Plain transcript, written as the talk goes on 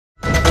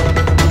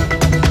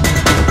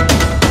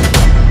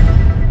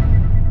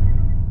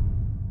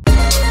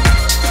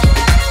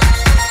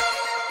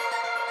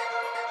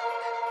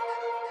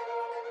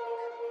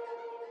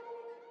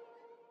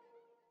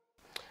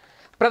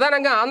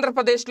ప్రధానంగా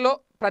ఆంధ్రప్రదేశ్లో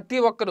ప్రతి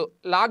ఒక్కరు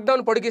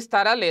లాక్డౌన్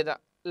పొడిగిస్తారా లేదా,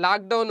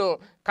 లాక్డౌన్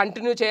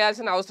కంటిన్యూ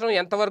చేయాల్సిన అవసరం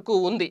ఎంతవరకు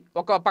ఉంది,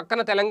 ఒక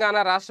పక్కన తెలంగాణ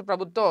రాష్ట్ర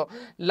ప్రభుత్వం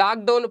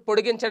లాక్డౌన్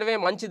పొడిగించడమే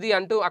మంచిది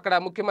అంటూ అక్కడ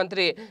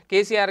ముఖ్యమంత్రి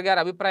కేసీఆర్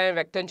గారు అభిప్రాయం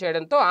వ్యక్తం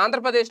చేయడంతో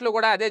ఆంధ్రప్రదేశ్లో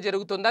కూడా అదే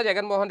జరుగుతుందా,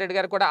 జగన్మోహన్ రెడ్డి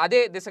గారు కూడా అదే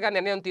దిశగా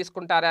నిర్ణయం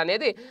తీసుకుంటారా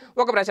అనేది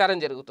ఒక ప్రచారం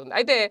జరుగుతుంది.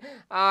 అయితే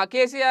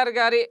కేసీఆర్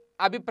గారి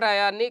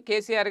అభిప్రాయాన్ని,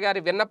 కేసీఆర్ గారి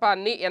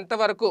విన్నపాన్ని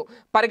ఎంతవరకు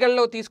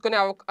పరిగణలో తీసుకునే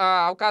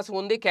అవకాశం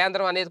ఉంది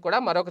కేంద్రం అనేది కూడా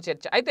మరొక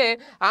చర్చ. అయితే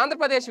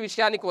ఆంధ్రప్రదేశ్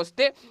విషయానికి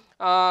వస్తే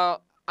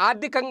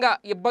ఆర్థికంగా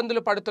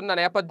ఇబ్బందులు పడుతున్న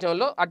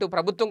నేపథ్యంలో అటు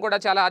ప్రభుత్వం కూడా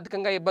చాలా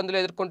ఆర్థికంగా ఇబ్బందులు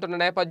ఎదుర్కొంటున్న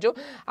నేపథ్యం,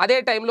 అదే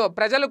టైంలో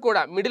ప్రజలు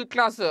కూడా మిడిల్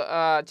క్లాస్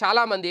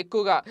చాలామంది,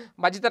 ఎక్కువగా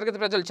మధ్యతరగతి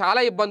ప్రజలు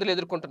చాలా ఇబ్బందులు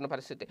ఎదుర్కొంటున్న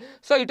పరిస్థితి.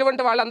 సో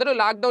ఇటువంటి వాళ్ళందరూ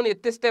లాక్డౌన్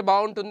ఎత్తిస్తే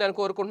బాగుంటుంది అని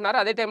కోరుకుంటున్నారు.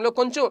 అదే టైంలో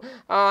కొంచెం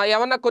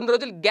ఏమన్నా కొన్ని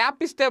రోజులు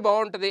గ్యాప్ ఇస్తే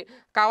బాగుంటుంది,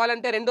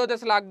 కావాలంటే రెండో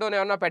దశ లాక్డౌన్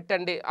ఏమన్నా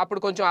పెట్టండి,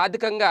 అప్పుడు కొంచెం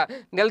ఆర్థికంగా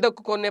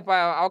నిలదొక్కునే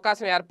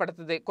అవకాశం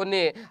ఏర్పడుతుంది,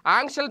 కొన్ని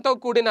ఆంక్షలతో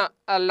కూడిన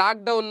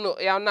లాక్డౌన్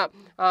ఏమన్నా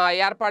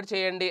ఏర్పాటు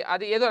చేయండి,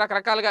 అది ఏదో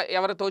రకరకాలుగా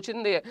ఎవరు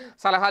తోచింది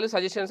సలహాలు,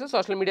 సజెషన్స్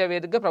సోషల్ మీడియా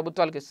వేదికగా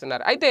ప్రభుత్వాలకు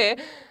ఇస్తున్నారు. అయితే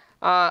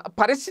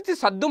పరిస్థితి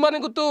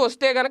సద్దుమణుగుతూ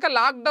వస్తే కనుక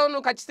లాక్డౌన్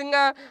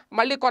ఖచ్చితంగా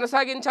మళ్ళీ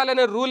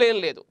కొనసాగించాలనే రూల్ ఏం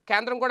లేదు,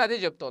 కేంద్రం కూడా అదే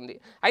చెప్తోంది.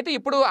 అయితే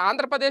ఇప్పుడు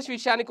ఆంధ్రప్రదేశ్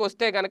విషయానికి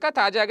వస్తే కనుక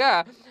తాజాగా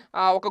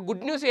ఒక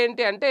గుడ్ న్యూస్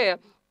ఏంటి అంటే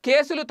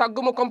కేసులు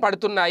తగ్గుముఖం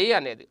పడుతున్నాయి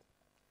అనేది.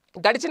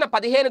 గడిచిన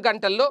 15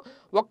 గంటల్లో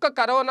ఒక్క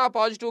కరోనా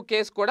పాజిటివ్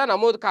కేసు కూడా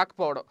నమోదు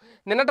కాకపోవడం.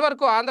 నిన్నటి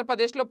వరకు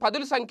ఆంధ్రప్రదేశ్లో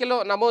 10ల సంఖ్యలో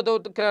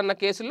నమోదవుతున్న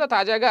కేసుల్లో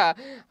తాజాగా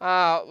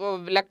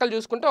లెక్కలు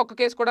చూసుకుంటే ఒక్క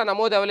కేసు కూడా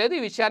నమోదు అవ్వలేదు.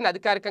 ఈ విషయాన్ని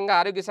అధికారికంగా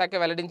ఆరోగ్య శాఖ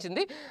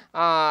వెల్లడించింది.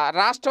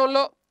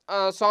 రాష్ట్రంలో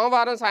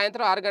సోమవారం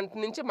సాయంత్రం 6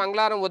 గంటల నుంచి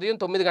మంగళవారం ఉదయం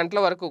 9 గంటల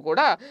వరకు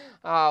కూడా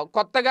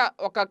కొత్తగా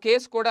ఒక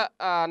కేసు కూడా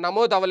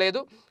నమోదు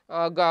అవ్వలేదు.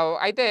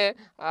 అయితే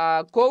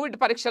కోవిడ్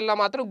పరీక్షల్లో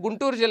మాత్రం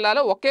గుంటూరు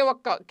జిల్లాలో ఒకే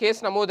ఒక్క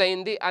కేసు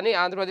నమోదైంది అని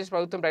ఆంధ్రప్రదేశ్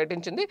ప్రభుత్వం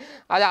ప్రకటించింది.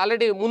 అది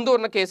ఆల్రెడీ ముందు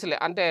ఉన్న కేసులే,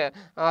 అంటే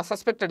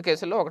సస్పెక్టెడ్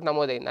కేసుల్లో ఒకటి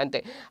నమోదైంది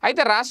అంతే.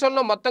 అయితే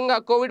రాష్ట్రంలో మొత్తంగా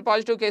కోవిడ్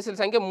పాజిటివ్ కేసుల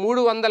సంఖ్య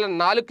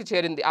 304కి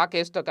చేరింది ఆ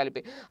కేసుతో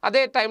కలిపి.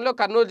 అదే టైంలో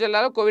కర్నూలు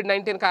జిల్లాలో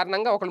కోవిడ్-19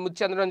 కారణంగా ఒకళ్ళు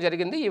మృతి చెందడం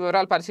జరిగింది. ఈ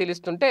వివరాలు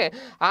పరిశీలిస్తుంటే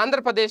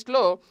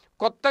ఆంధ్రప్రదేశ్లో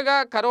కొత్తగా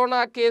కరోనా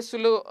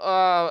కేసులు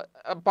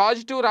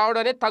పాజిటివ్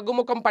రావడం అనేది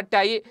తగ్గుముఖం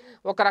పట్టాయి,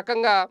 ఒక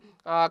రకంగా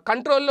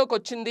కంట్రోల్లోకి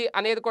వచ్చింది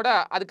అనేది కూడా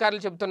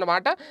అధికారులు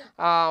చెబుతున్నమాట.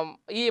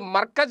 ఈ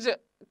మర్కజ్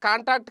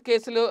కాంటాక్ట్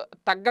కేసులు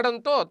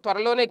తగ్గడంతో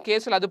త్వరలోనే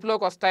కేసులు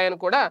అదుపులోకి వస్తాయని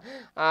కూడా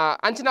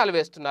అంచనాలు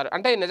వేస్తున్నారు.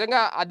 అంటే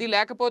నిజంగా అది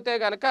లేకపోతే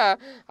కనుక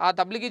ఆ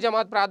తబ్లిగీ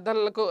జమాత్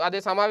ప్రార్థనలకు, అదే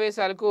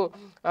సమావేశాలకు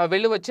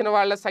వెళ్ళి వచ్చిన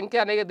వాళ్ళ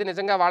సంఖ్య అనేది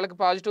నిజంగా వాళ్ళకి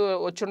పాజిటివ్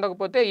వచ్చి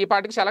ఉండకపోతే ఈ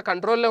పాటికి చాలా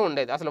కంట్రోల్లో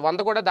ఉండేది, అసలు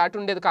 100 కూడా దాటి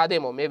ఉండేది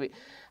కాదేమో మేబీ.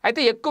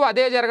 అయితే ఎక్కువ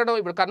అదే జరగడం,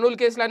 ఇప్పుడు కర్నూలు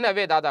కేసులన్నీ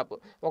అవే దాదాపు,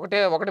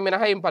 ఒకటి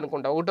మినహాయింపు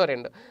అనుకుంటా,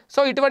 1-2. సో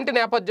ఇటువంటి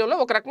నేపథ్యంలో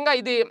ఒక రకంగా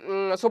ఇది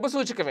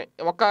శుభసూచకమే.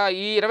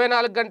 ఈ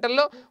 24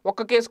 గంటల్లో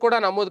ఒక్క కేసు కూడా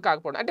నమోదు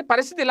కాకపోవడం, అంటే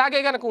పరిస్థితి ఇలాగే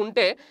కనుక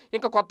ఉంటే,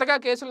 ఇంకా కొత్తగా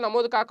కేసులు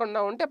నమోదు కాకుండా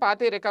ఉంటే,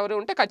 పార్టీ రికవరీ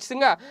ఉంటే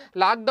ఖచ్చితంగా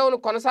లాక్డౌన్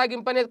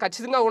కొనసాగింపు అనేది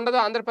ఖచ్చితంగా ఉండదు.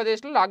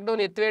 ఆంధ్రప్రదేశ్లో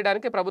లాక్డౌన్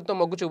ఎత్తివేయడానికి ప్రభుత్వం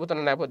మొగ్గు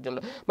చూపుతున్న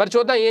నేపథ్యంలో మరి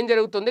చూద్దాం ఏం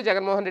జరుగుతుంది.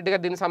 జగన్మోహన్ రెడ్డి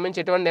గారు దీనికి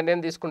సంబంధించి ఎటువంటి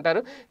నిర్ణయం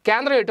తీసుకుంటారు,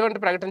 కేంద్రం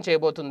ఎటువంటి ప్రకటన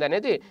చేయబోతుంది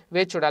అనేది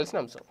వేచి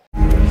చూడాల్సిన అంశం.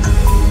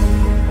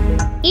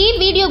 ఈ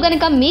వీడియో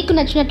గనుక మీకు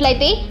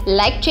నచ్చినట్లయితే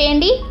లైక్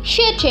చేయండి,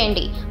 షేర్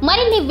చేయండి.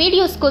 మరిన్ని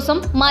వీడియోస్ కోసం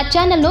మా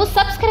ఛానల్ను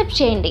సబ్స్క్రైబ్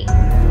చేయండి.